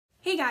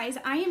Hey guys,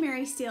 I am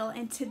Mary Steele,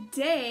 and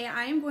today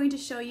I am going to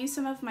show you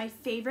some of my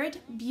favorite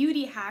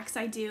beauty hacks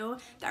I do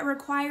that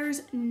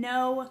requires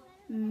no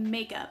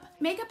makeup.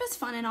 Makeup is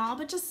fun and all,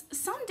 but just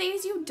some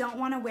days you don't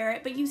want to wear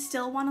it, but you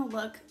still want to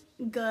look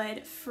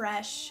good,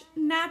 fresh,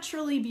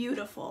 naturally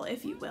beautiful,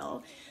 if you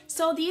will.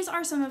 So these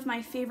are some of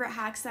my favorite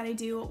hacks that I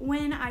do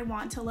when I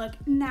want to look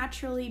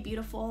naturally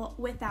beautiful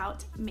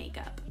without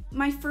makeup.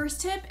 My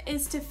first tip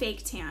is to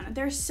fake tan.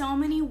 There's so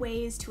many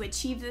ways to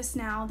achieve this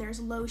now. There's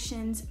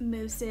lotions,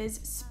 mousses,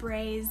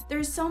 sprays.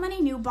 There's so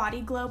many new body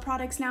glow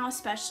products now,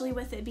 especially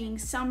with it being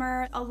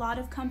summer. A lot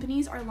of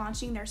companies are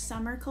launching their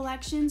summer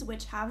collections,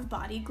 which have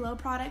body glow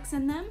products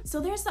in them.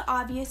 So there's the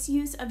obvious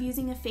use of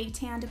using a fake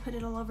tan to put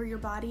it all over your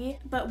body.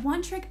 But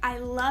one trick I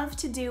love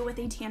to do with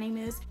a tanning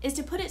mousse is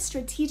to put it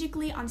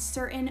strategically on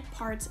certain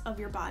parts of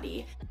your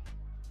body.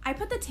 I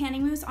put the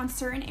tanning mousse on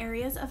certain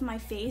areas of my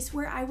face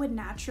where I would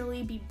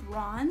naturally be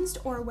bronzed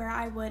or where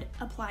I would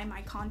apply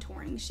my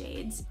contouring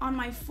shades. On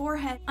my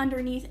forehead,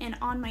 underneath, and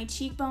on my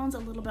cheekbones, a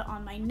little bit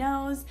on my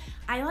nose.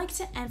 I like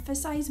to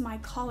emphasize my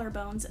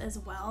collarbones as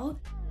well.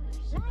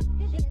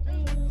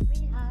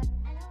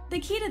 The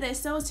key to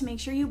this though is to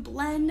make sure you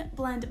blend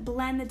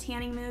the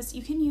tanning mousse.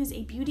 You can use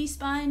a beauty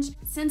sponge.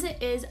 Since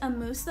it is a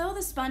mousse though,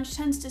 the sponge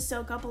tends to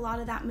soak up a lot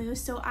of that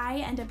mousse, so I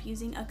end up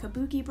using a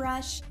kabuki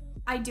brush.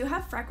 I do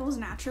have freckles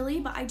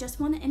naturally, but I just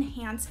want to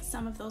enhance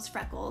some of those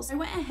freckles. I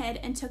went ahead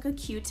and took a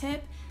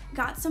Q-tip,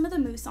 got some of the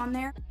mousse on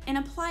there, and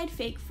applied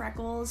fake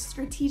freckles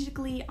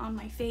strategically on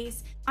my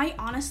face. I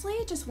honestly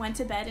just went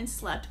to bed and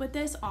slept with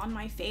this on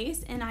my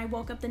face, and I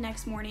woke up the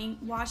next morning,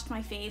 washed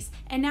my face,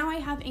 and now I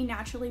have a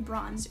naturally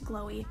bronzed,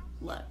 glowy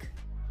look.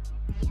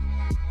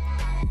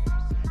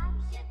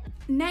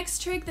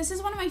 Next trick, this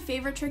is one of my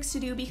favorite tricks to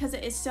do because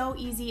it is so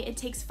easy. It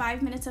takes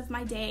 5 minutes of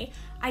my day.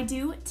 I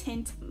do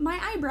tint my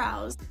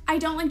eyebrows. I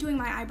don't like doing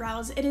my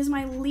eyebrows. It is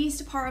my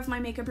least part of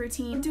my makeup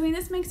routine. Doing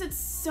this makes it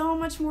so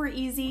much more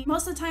easy.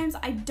 Most of the times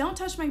I don't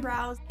touch my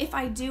brows. If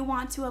I do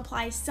want to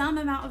apply some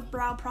amount of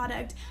brow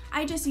product,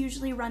 I just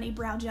usually run a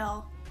brow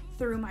gel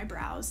through my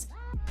brows.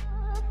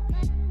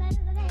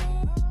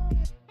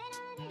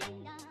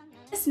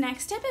 This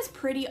next tip is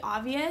pretty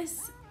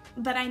obvious,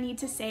 but I need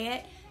to say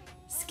it.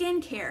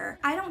 Skincare.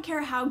 I don't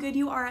care how good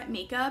you are at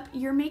makeup,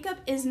 your makeup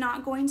is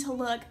not going to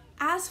look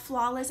as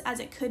flawless as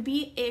it could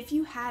be if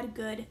you had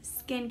good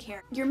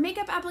skincare. Your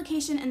makeup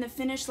application and the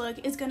finished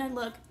look is gonna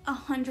look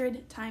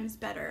 100 times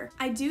better.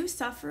 I do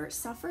suffer,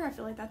 I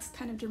feel like that's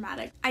kind of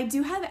dramatic. I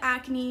do have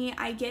acne,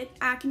 I get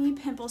acne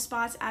pimple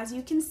spots as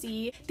you can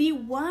see. The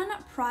one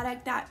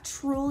product that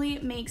truly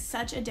makes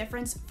such a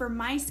difference for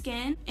my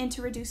skin and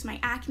to reduce my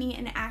acne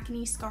and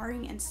acne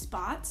scarring and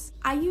spots,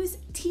 I use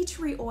tea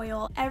tree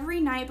oil. Every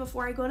night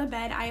before I go to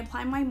bed, I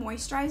apply my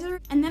moisturizer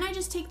and then I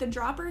just take the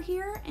dropper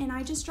here and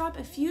I just drop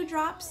a few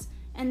drops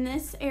in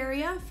this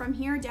area from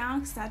here down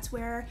because that's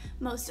where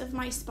most of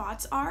my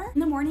spots are.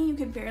 In the morning you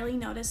could barely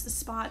notice the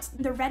spots.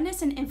 The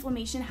redness and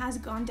inflammation has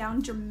gone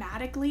down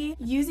dramatically.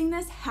 Using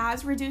this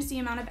has reduced the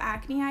amount of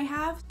acne I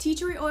have. Tea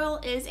tree oil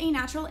is a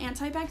natural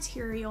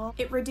antibacterial.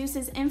 It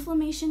reduces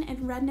inflammation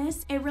and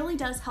redness. It really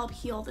does help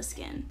heal the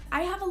skin.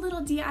 I have a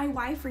little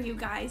DIY for you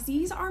guys.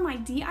 These are my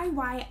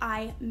DIY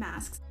eye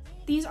masks.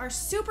 These are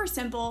super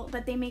simple,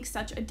 but they make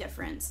such a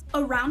difference.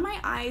 Around my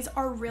eyes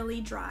are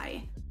really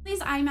dry.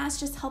 These eye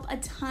masks just help a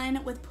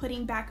ton with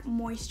putting back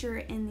moisture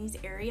in these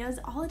areas.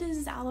 All it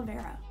is aloe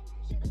vera.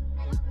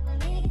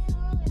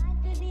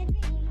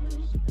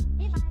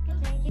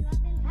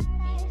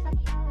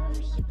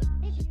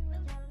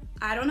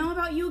 I don't know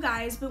about you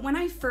guys, but when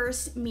I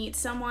first meet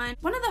someone,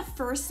 one of the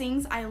first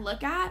things I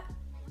look at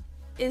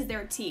is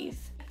their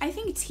teeth. I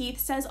think teeth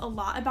says a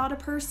lot about a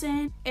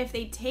person if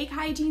they take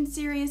hygiene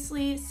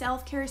seriously,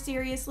 self-care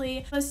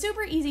seriously. A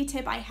super easy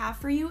tip I have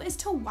for you is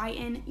to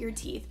whiten your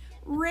teeth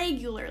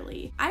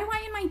regularly. I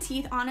whiten my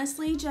teeth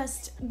honestly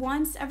just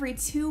once every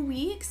 2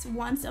 weeks,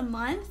 once a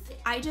month.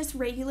 I just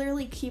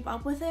regularly keep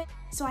up with it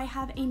so I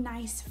have a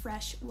nice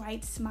fresh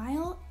white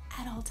smile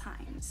at all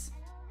times.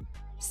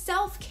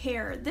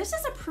 Self-care. This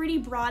is a pretty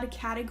broad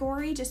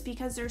category just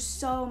because there's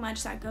so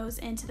much that goes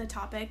into the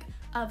topic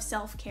of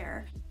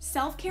self-care.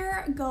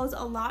 Self-care goes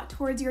a lot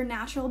towards your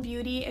natural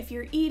beauty. If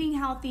you're eating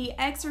healthy,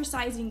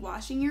 exercising,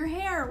 washing your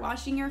hair,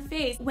 washing your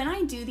face. When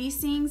I do these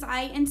things,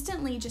 I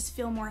instantly just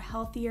feel more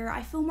healthier.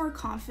 I feel more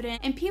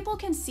confident, and people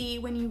can see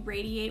when you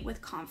radiate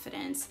with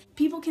confidence.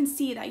 People can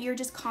see that you're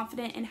just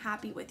confident and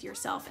happy with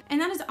yourself.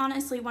 And that is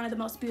honestly one of the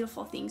most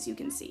beautiful things you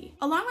can see.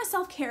 Along with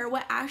self-care,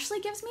 what actually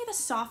gives me the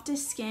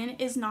softest skin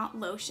is not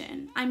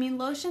lotion. I mean,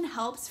 lotion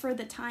helps for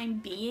the time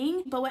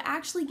being, but what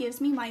actually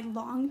gives me my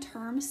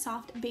long-term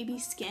soft baby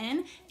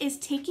skin is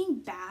taking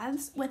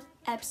baths with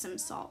Epsom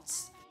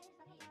salts.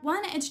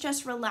 One, it's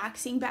just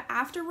relaxing, but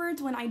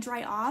afterwards when I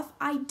dry off,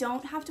 I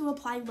don't have to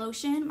apply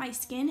lotion. My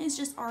skin is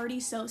just already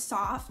so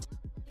soft.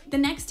 The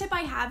next tip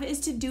I have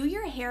is to do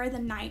your hair the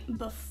night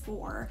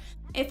before.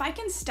 If I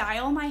can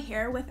style my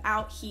hair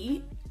without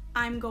heat,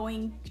 I'm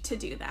going to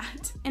do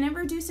that. And it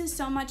reduces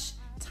so much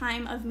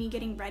time of me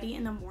getting ready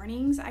in the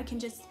mornings. I can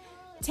just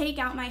take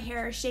out my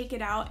hair, shake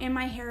it out, and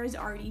my hair is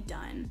already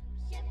done.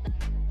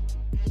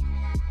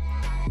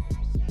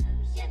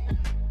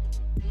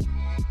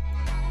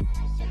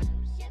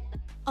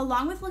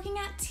 Along with looking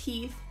at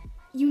teeth,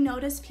 you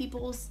notice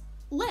people's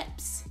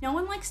lips. No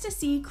one likes to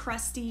see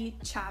crusty,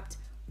 chapped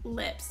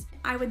lips.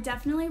 I would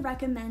definitely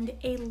recommend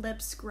a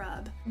lip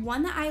scrub.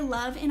 One that I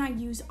love and I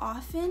use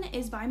often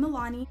is by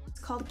Milani. It's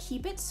called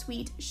Keep It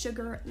Sweet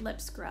Sugar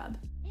Lip Scrub.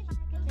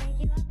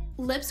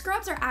 Lip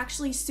scrubs are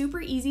actually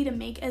super easy to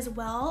make as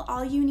well.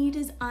 All you need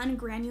is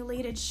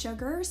ungranulated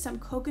sugar, some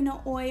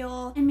coconut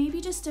oil, and maybe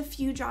just a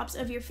few drops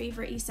of your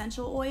favorite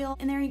essential oil.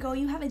 And there you go,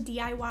 you have a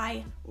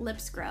DIY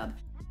lip scrub.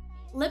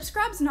 Lip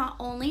scrubs not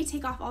only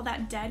take off all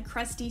that dead,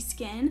 crusty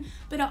skin,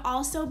 but it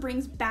also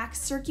brings back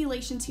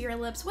circulation to your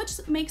lips,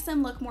 which makes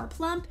them look more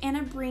plump, and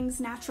it brings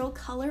natural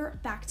color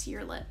back to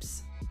your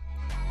lips.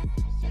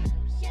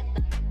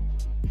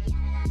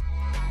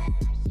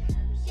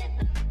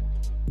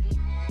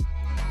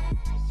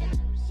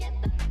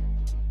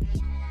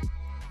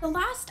 The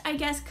last, I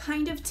guess,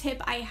 kind of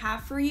tip I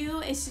have for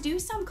you is to do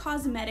some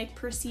cosmetic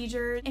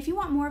procedures. If you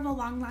want more of a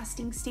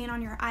long-lasting stain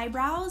on your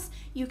eyebrows,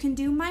 you can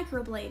do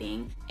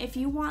microblading. If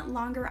you want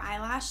longer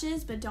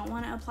eyelashes but don't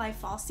want to apply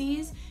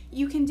falsies,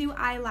 you can do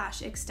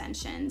eyelash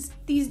extensions.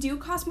 These do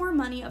cost more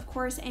money, of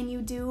course, and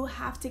you do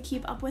have to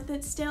keep up with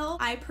it still.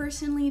 I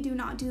personally do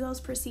not do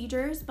those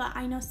procedures, but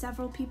I know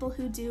several people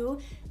who do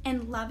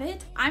and love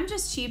it. I'm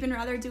just cheap and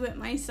rather do it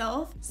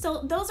myself.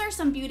 So those are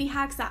some beauty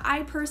hacks that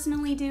I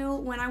personally do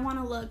when I want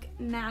to look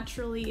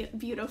naturally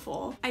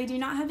beautiful. I do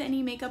not have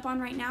any makeup on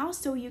right now,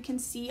 so you can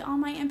see all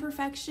my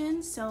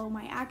imperfections, so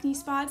my acne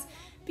spots.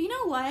 But you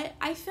know what?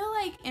 I feel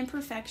like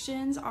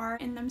imperfections are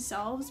in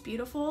themselves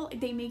beautiful.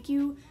 They make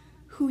you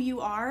who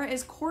you are,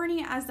 as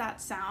corny as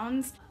that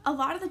sounds. A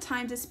lot of the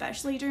times,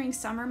 especially during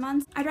summer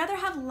months, I'd rather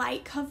have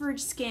light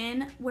coverage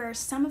skin where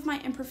some of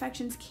my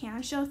imperfections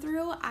can show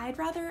through. I'd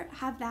rather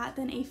have that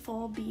than a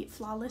full beat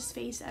flawless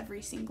face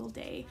every single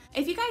day.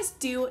 If you guys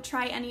do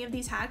try any of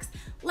these hacks,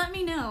 let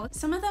me know.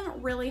 Some of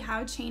them really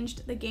have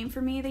changed the game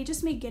for me. They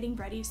just make getting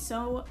ready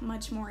so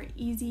much more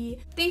easy.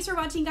 Thanks for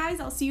watching, guys.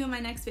 I'll see you in my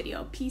next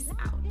video. Peace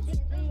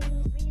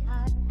out.